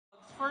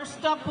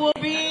First up will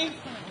be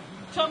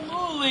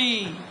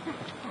Tamuli.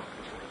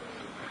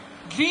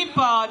 Jeep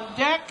on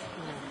deck.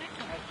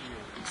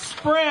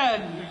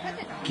 Spread,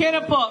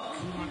 Kennepook,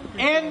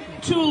 and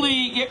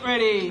Thule, get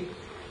ready.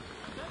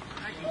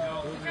 I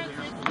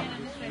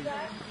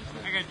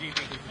got Jeep.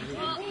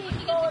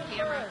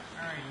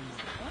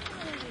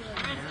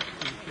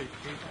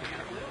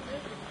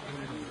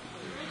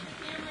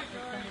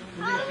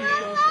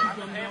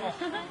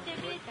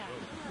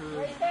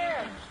 Right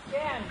there,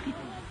 Dan.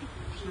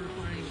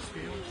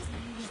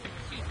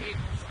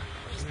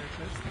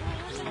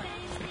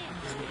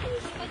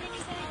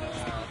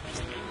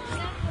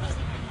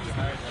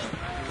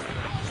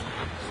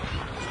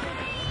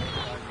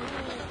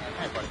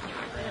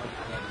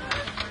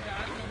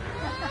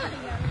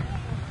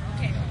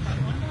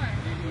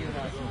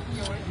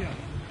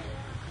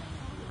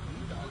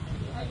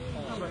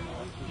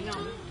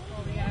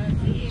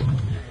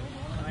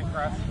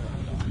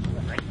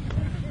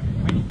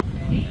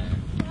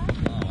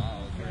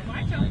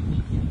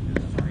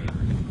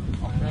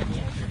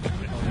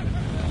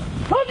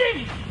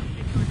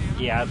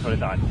 Yeah, that's what I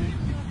thought.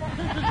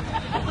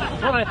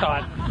 That's what I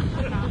thought.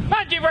 Come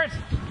on, Jeepers!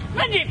 Come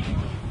on, Jeep!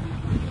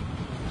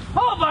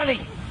 Oh,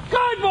 buddy!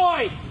 Good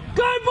boy!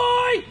 Good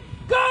boy!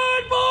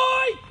 Good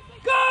boy!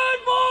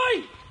 Good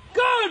boy!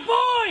 Good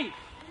boy!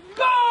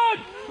 Good!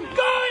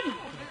 Good!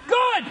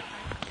 Good!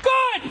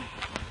 Good!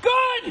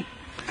 Good!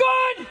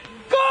 Good!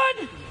 Good!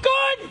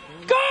 Good!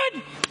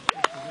 Good!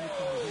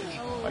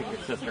 Like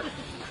your sister.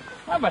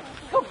 Come on, bud.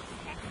 Come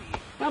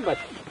on, bud.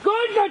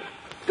 Good, good!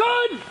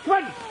 Good! Come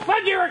on! Come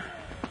on, Jeepers!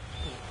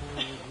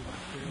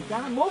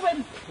 Got him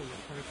moving.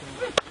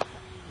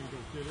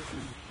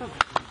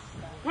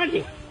 Come on,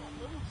 Jeep.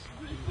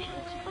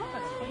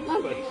 Come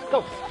on, buddy.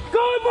 Go.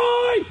 Good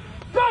boy!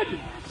 Good!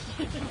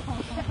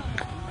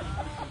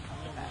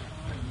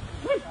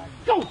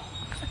 Go!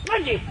 Come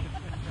on, Jeep.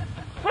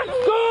 Good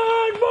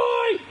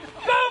boy!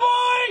 Good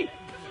boy!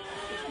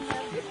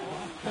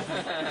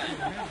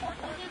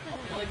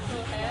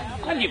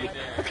 Come on, Jeep.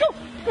 Let's go.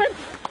 Come on.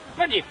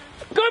 Come on, Jeep.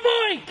 Good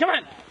boy! Come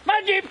on! Come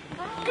on, Jeep!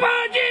 Come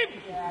on, Jeep!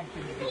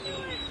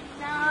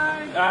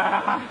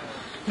 Ah.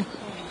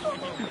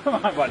 Come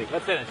on, buddy.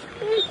 Let's finish.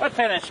 Let's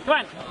finish. Come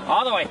on.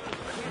 All the way.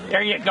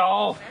 There you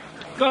go.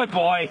 Good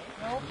boy.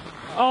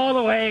 All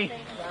the way.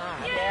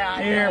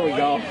 Here we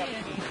go.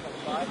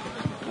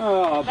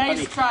 Oh, buddy.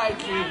 Nice try,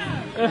 Jeep.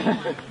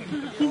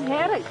 He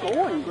had it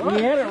going. Good.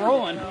 He had it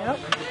rolling. Yep.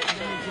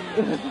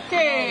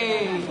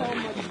 Okay.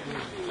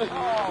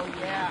 Oh,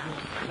 yeah.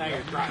 Now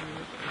you're trying.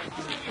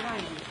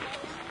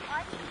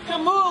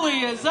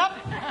 Tamuli is up.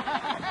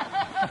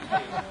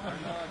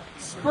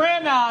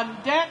 Spread on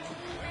deck.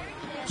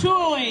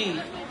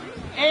 Thule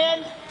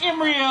and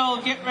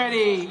Imriel, get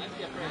ready.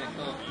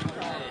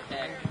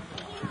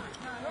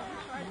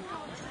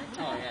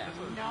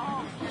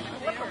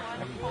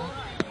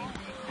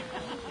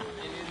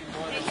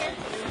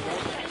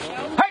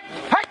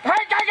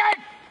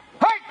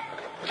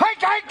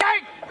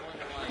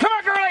 Come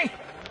on, girlie!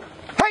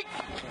 Hey!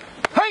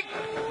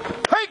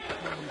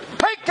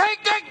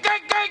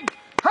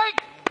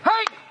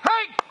 Hey!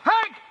 Hey!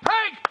 Hey!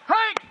 Hey!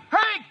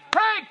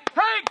 Hey!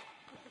 Hey!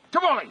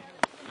 Come on!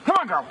 Come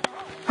on, girl!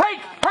 Hey!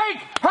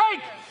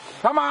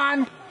 Come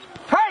on!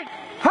 Hey!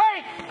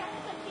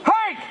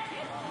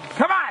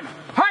 Come on!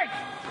 Hey!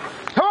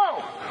 Come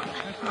on!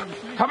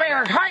 Come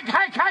here! Hey!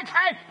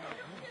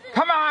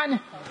 Come on!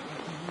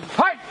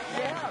 Hey!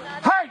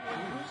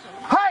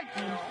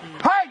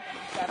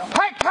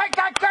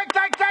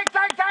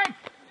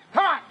 Come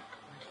on!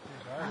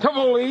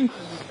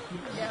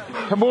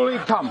 Tamuli,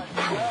 come.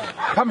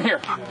 Come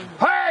here.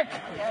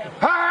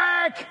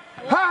 Hike!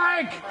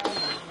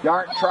 You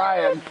aren't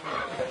trying.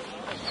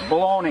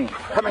 Baloney.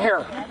 Come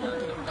here.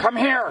 Come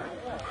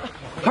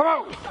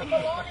on.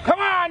 Come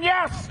on,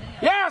 yes.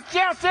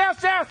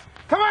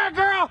 Come on,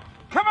 girl.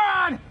 Come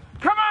on.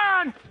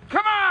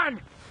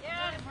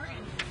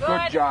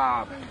 Good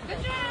job.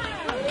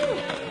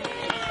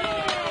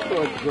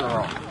 Good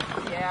girl.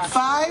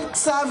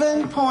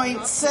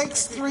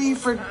 57.63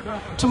 for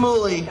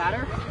Tamuli.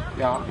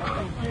 Yeah.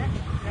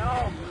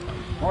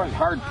 Boy, it's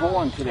hard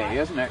pulling today,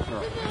 isn't it,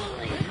 girl?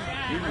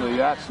 Usually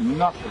that's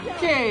nothing.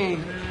 Okay.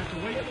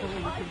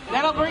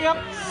 That'll bring up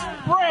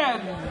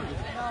Spread.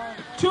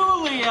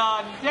 Thule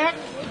on deck.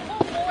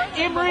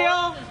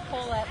 Imriel,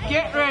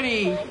 get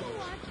ready.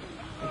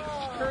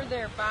 For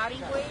their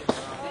body weight.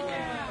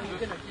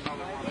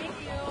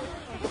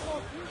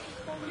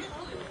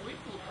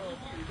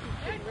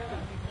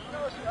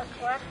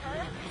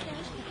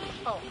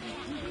 Oh,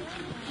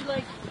 he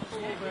likes to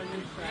pull over on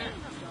this side.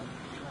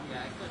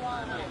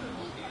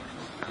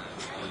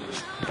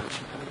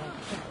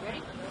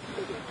 Ready?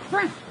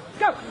 Friend,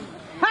 go!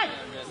 Hi!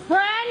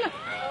 Friend!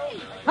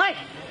 Hi!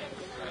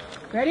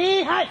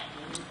 Ready? Hi!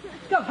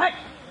 Go! Hi!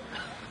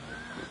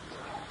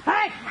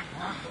 Hi!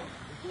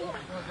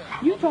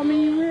 You told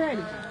me you were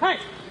ready. Hi!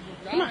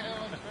 Come on!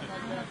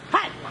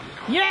 Hi!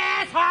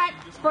 Yes! Hi!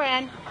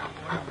 Friend!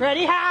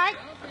 Ready? Hi!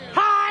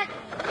 Hi!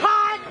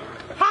 Hi!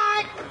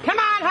 Hi! Come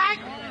on! Hi!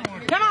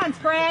 Come on!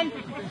 Spren.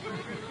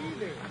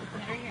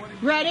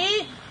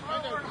 Ready?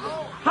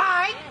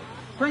 Hide.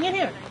 Bring it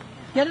here.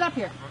 Get it up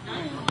here.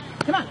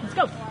 Come on, let's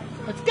go.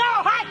 Let's go,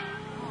 hide.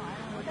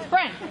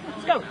 Spren,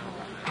 let's go.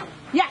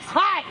 Yes,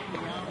 hide.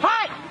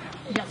 Hide.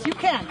 Yes, you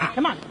can.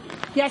 Come on.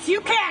 Yes,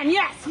 you can.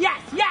 Yes,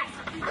 yes, yes.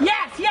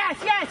 Yes, yes,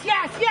 yes,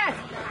 yes, yes.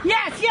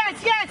 Yes, yes,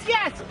 yes,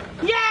 yes.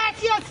 Yes,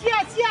 yes,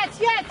 yes, yes,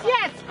 yes,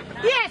 yes.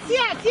 Yes,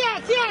 yes,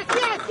 yes, yes,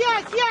 yes,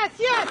 yes, yes,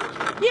 yes.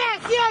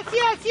 Yes, yes,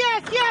 yes,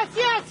 yes, yes,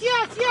 yes,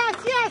 yes, yes,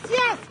 yes,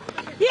 yes.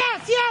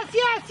 Yes, yes,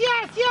 yes,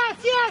 yes, yes,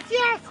 yes,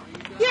 yes.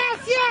 Yes,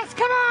 yes,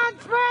 come on,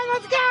 Spren,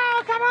 let's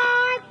go. Come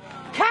on.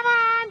 Come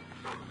on.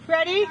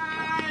 Ready?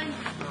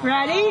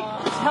 Ready?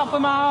 Let's help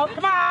him out.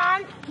 Come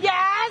on.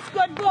 Yes,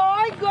 good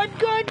boy. Good,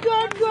 good,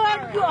 good,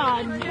 good,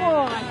 good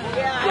boy.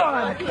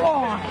 Good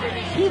boy.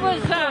 He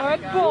was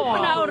Good pooping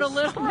boy. out a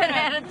little bit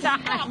at a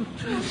time.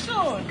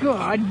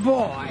 Good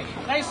boy.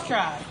 Nice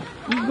try.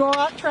 You go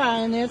out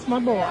trying this, my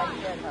boy.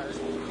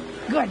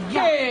 Good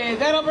job. Okay,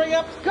 that'll bring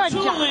up Good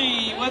job.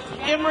 Julie with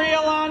Emery